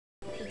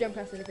don't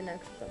press anything now.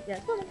 Yeah.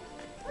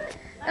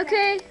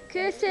 Okay,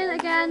 Kirstin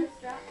again.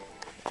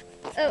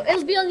 Oh,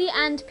 it'll be on the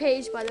end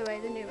page, by the way,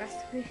 the new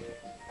recipe.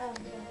 Oh.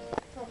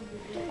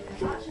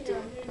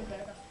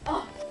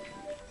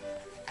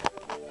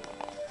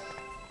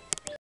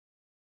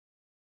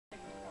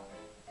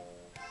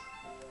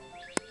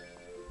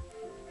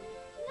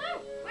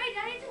 No, wait,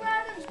 I need to wear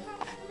them.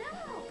 No.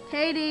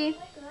 Katie.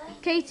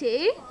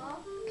 Katie.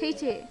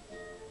 Katie.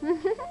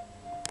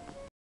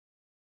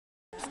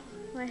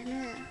 Right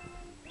here.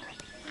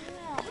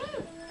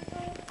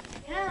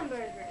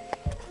 Hamburger.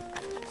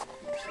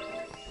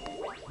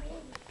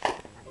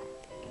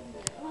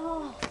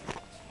 Oh.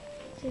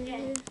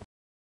 Yeah.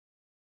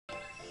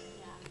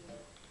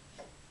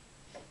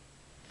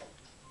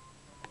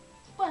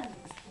 Buns.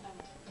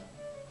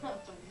 Not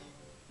buns.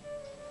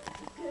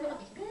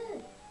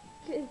 Good.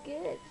 Good,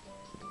 good.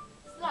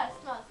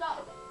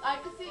 Stop. I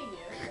can see you.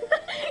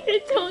 You're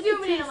talking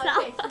Zoom to in on my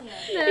yourself. face, can you?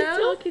 No. You're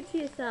talking to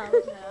yourself. No.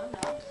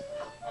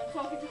 I'm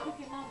talking to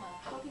cooking mama.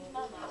 Talking to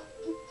mama.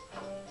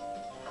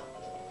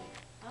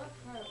 I look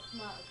for a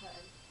tomato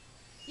cutting.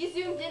 You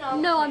zoomed in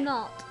on No, me. I'm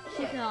not.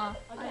 She's not.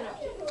 Okay, no.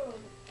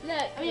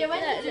 Look. Oh yeah, when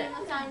you zoom,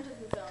 the sound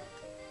doesn't zoom.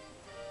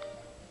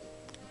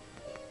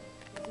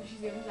 So she's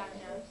zooming back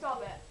now. Stop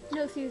it.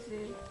 No,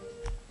 seriously.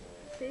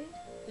 See?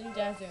 Didn't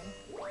dare zoom.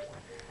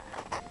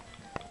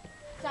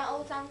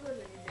 All sounds good when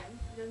you zoom.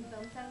 It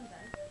doesn't sound then.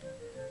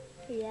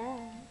 Yeah.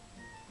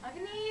 I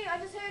can hear you. I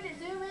just heard it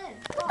zoom in.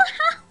 Oh,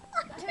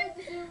 I heard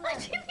the zoom in. I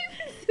didn't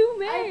even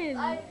zoom in.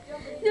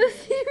 No,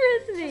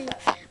 seriously.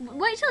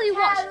 Wait till you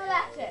watch.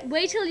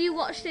 Wait till you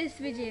watch this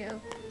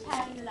video.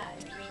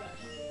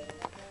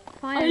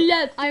 Fine.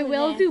 I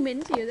will zoom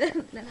into you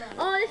then. No.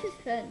 Oh, this is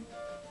fun.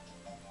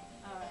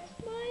 Alright.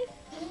 My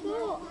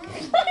foot.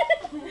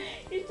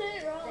 You did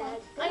it wrong.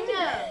 I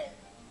know.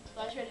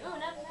 So I should. Oh,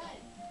 that's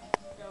nice.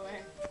 Go away.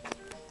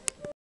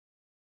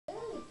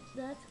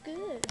 That's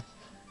good.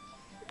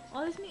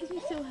 Oh, this makes me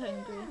so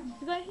hungry.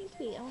 You got anything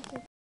to eat? I want to.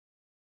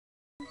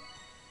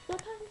 What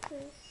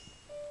pancakes?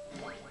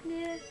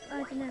 Yeah, I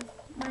don't know.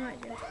 Mine might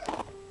do.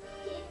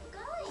 Keep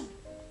going.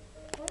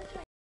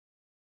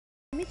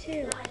 Me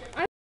too.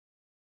 I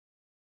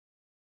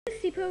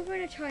sleep over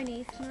in a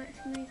Chinese tonight.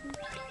 It's amazing.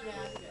 Yeah,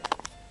 that's good.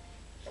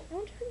 I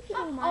want to come to the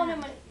Oh no,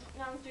 my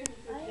mom's doing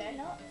food today.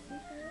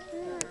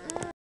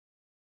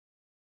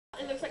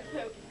 It looks like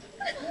poop.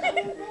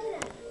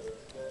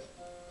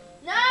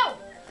 No!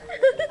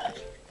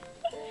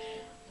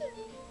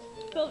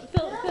 Fill it.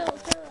 Fill it.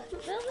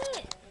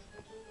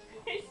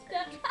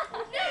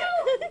 No!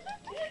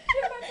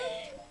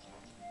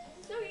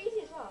 It's so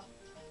easy as well.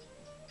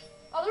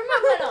 Oh, the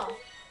remote went off.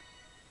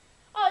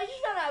 Oh, you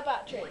just ran out of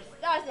batteries.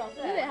 That's not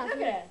fair. No, it hasn't.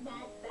 Look at it.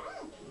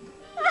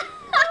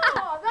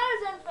 Oh, that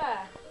is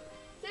unfair.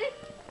 See?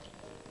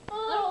 I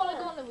don't want to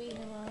go on the Wii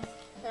anymore.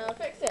 No,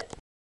 fix it.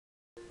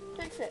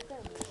 Fix it. Go.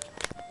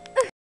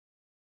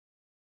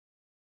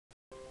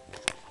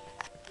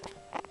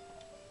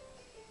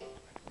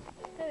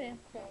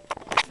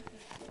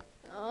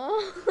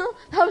 Oh,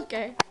 that was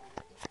gay.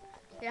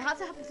 Yeah,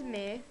 how's it happen to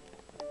me?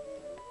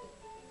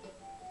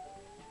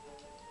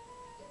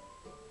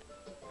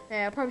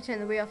 Yeah, I'll probably turn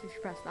the Wii off if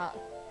you press that.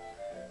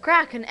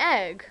 Crack an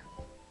egg.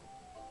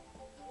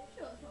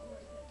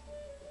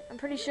 I'm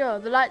pretty sure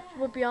the light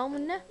would be on,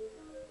 wouldn't it?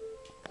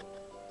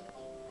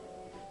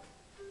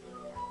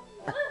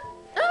 Oh!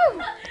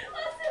 Oh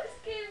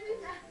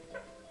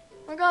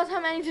my God, how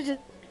many did you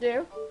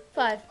do?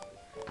 5.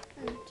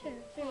 1, 2,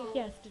 3.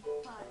 Yes.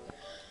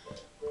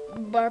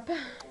 5. Burp.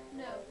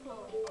 No,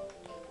 4.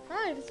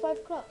 Hi, it's 5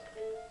 o'clock.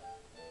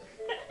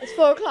 It's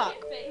 4 o'clock.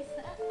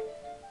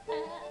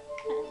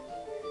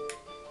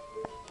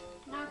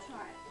 Now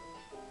try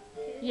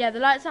it. Yeah, the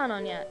lights aren't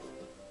on yet.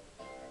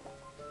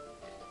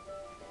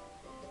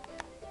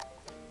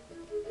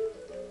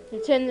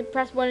 You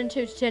press 1 and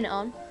 2 to turn it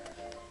on.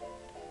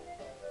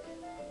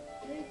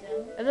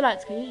 Are the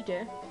lights can you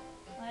do?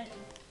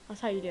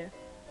 That's how you do.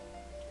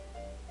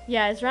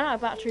 Yeah, it's run out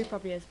of battery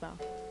probably as well.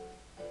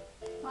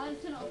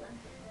 Mine's not then.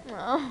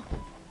 Oh.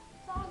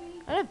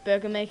 Sorry. I love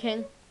burger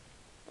making.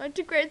 I had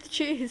to grate the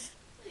cheese.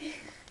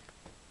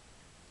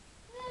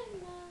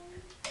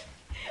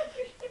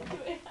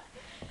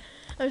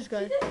 I was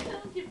going.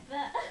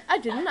 I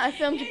didn't. I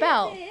filmed your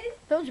belt.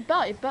 Filmed your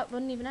belt. Your butt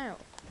wasn't even out.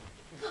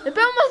 The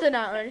belt wasn't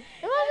out. It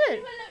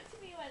wasn't.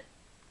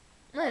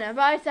 No, no.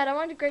 But I said I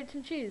wanted to grate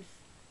some cheese.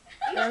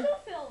 You still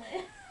film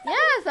it?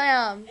 Yes, I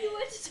am. You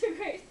wanted to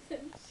grate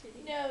some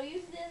cheese. No, you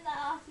did that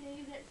after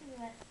you get to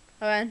it.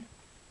 I went.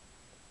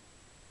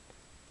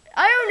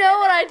 I don't know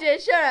what I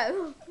did. Shut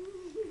up.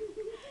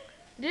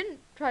 I didn't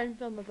try and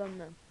film my bum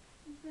though.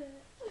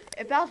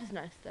 Your belt is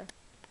nice though.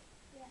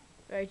 Yeah.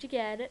 Where'd you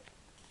get it?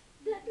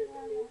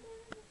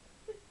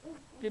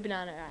 Blue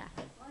banana. Yeah.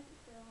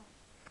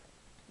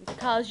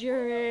 Because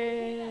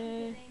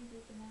you're.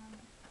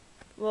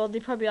 Well, they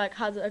probably like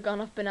had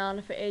gone off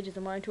banana for ages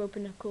and wanted to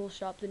open a cool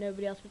shop that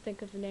nobody else would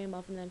think of the name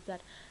of, and then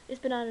said, "This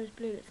banana is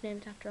blue. It's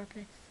named after our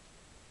place."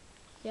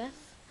 Yes.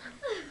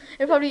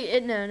 No,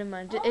 never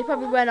mind. It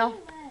probably went off.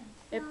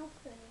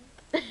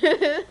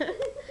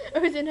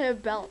 It was in her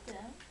belt.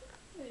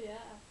 Yeah.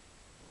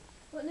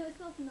 Well, no, it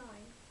smells nice.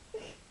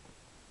 You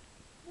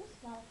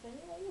smell funny.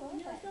 What you No,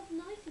 want? it smells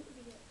nice and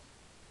weird.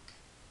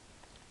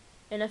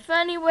 In a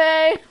funny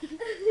way.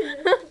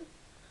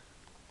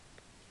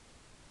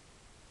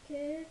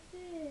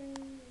 Kirstin.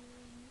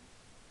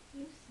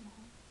 You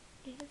smell.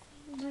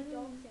 My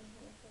dog's in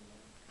here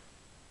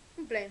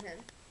somewhere. Blame him.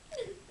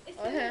 It's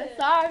Oh, her.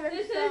 sorry.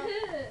 It's her.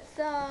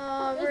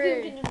 Sorry.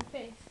 Zoomed in your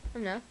face.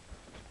 No.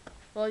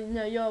 Well,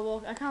 no, you're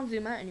walking. I can't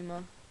zoom out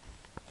anymore.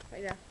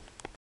 Right there.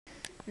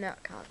 No, I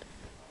can't.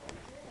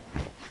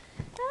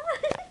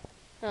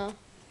 Oh,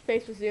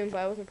 face was zoomed, but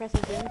I wasn't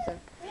pressing zoom, so.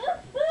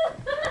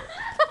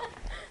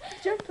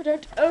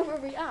 Don't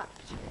overreact.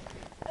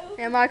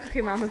 Yeah, my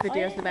Cookie Mama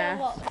video is the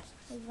best. What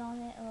is on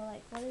it, or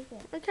like, what is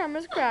it? The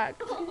camera's cracked.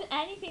 Could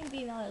anything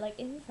be on it, like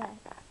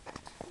insects?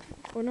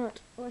 Or not.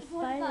 Or a What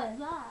spider? about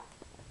that?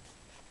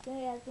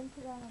 Yeah, don't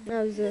put that on.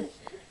 No,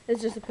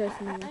 it's just a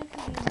person. I'm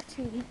cooking a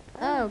tea.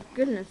 Oh,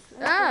 goodness.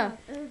 Ah!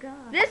 Oh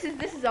god. This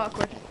is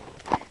awkward.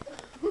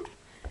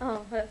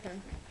 Oh, that's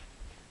fun.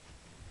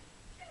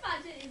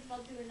 Imagine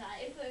Isabel doing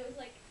that if it was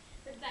like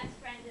the best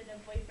friend and a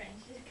boyfriend.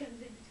 She just comes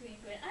in between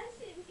going, I'm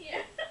sitting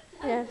here.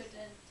 Yes. I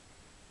wouldn't.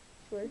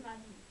 Weird.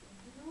 Imagine.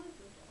 No, I wouldn't. I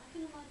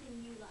can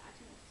imagine you like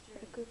acting all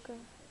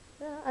strange.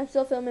 Yeah, I'm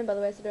still filming, by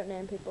the way, so don't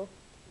name people.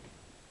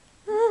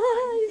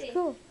 He's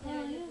cool. No, Oh,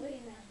 your yeah.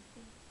 boyfriend.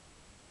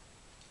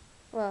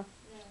 Well,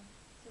 No.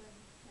 Sorry.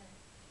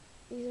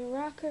 he's a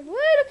rocker. Wait,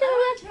 look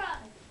at him. Try.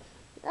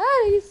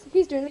 Ah,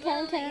 he's doing the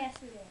Well, can. yes,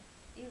 we did.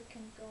 You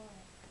can go on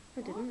it.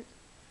 I didn't.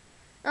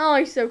 Oh,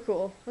 he's so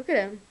cool. Look at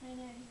him. I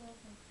know, he's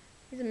awesome.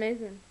 He's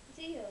amazing. Is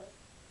he yours?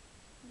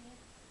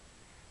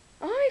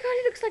 Oh my god,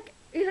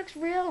 he looks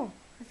real.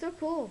 That's so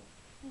cool.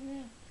 I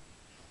know.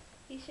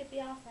 He should be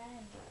our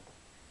friend.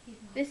 He's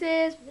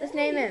not. Let's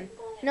name him.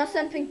 Not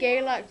something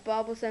gay like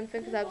Bob or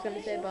something, because I was going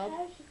to say Bob. You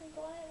can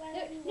go on it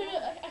whenever you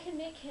want. I can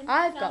make him.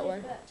 I've smell got his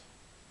one. butt.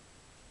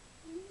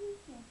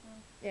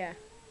 Yeah.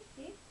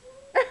 See?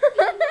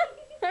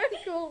 That's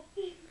cool.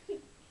 He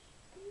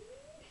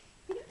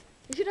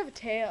should have a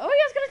tail. Oh, he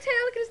has got a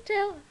tail. Look at his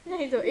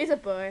tail. He's a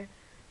boy.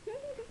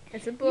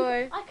 It's a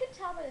boy. I could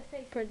tell by the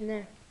face. Pretty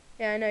near.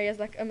 Yeah, I know. He has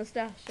like a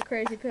mustache, a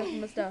crazy purple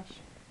mustache,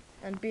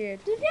 and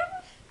beard. Did you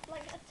have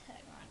like a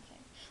tag or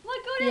anything? Oh my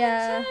god,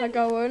 Yeah, I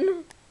got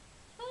one.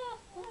 Oh,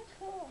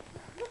 cool.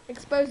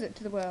 Expose it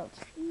to the world.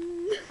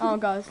 Oh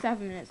god, it's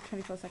 7 minutes,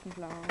 24 seconds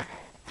long.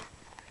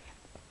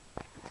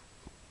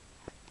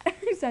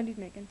 Sound he's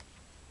making.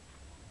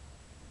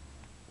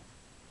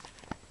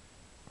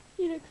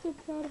 He looks so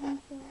proud of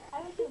himself.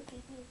 I would do a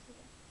video today.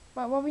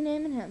 What are we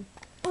naming him?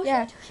 Oh,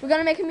 Yeah, we're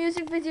gonna make a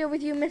music video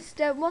with you,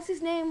 Mr. What's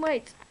his name?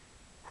 Wait.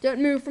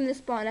 Don't move from this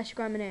spot unless you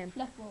grab my name.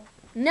 Left wall.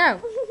 No.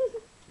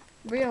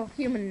 Real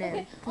human name.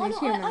 Okay. Oh, no,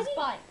 human. I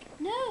Spike.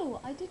 No,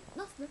 I did.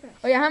 That's rubbish.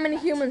 Oh yeah, how many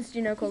humans do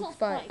you know It's called not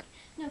Spike?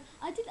 No,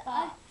 I did.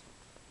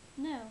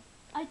 No,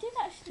 I did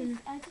actually.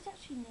 I did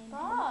actually name him.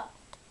 Stop.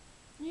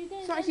 You're gonna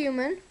It's not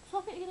human.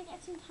 Stop it! You're gonna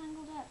get him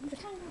tangled up. You've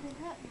tangled it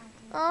up now.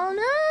 Oh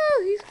no,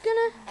 he's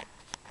gonna.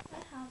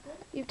 What happened?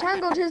 You've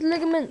tangled his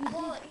ligaments.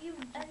 Well, you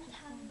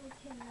untangled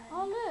him then.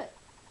 Oh look.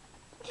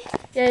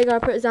 Yeah, you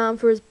gotta put his arm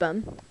for his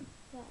bum.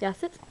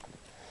 Yes, it.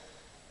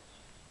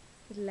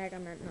 His leg, I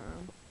meant, not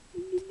arm.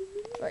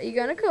 What are you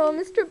gonna call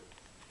Mr.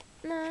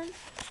 Man?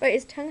 Wait,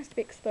 his tongue has to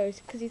be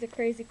exposed because he's a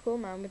crazy cool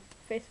man with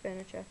face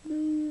furniture.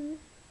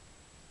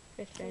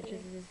 Face furniture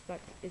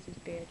is his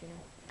beard, you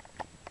know.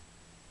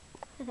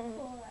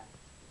 Cool,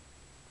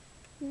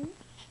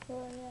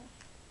 Oh yeah.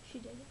 She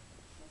did it.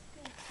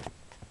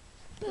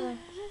 That's good.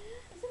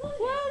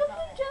 Wow, look at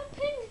him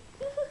jumping.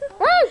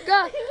 Oh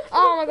god!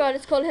 Oh my god,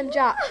 let's call him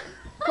Jack.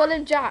 Call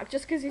him Jack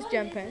just because he's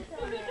jumping.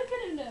 Look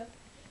at him now.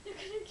 Look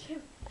at him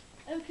jump.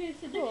 Okay,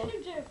 so look at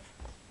him jump.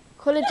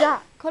 Call him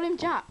Jack. Call him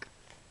Jack.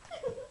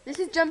 This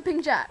is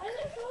Jumping Jack. I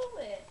didn't call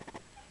it.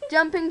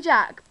 Jumping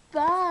Jack.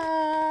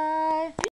 Bye.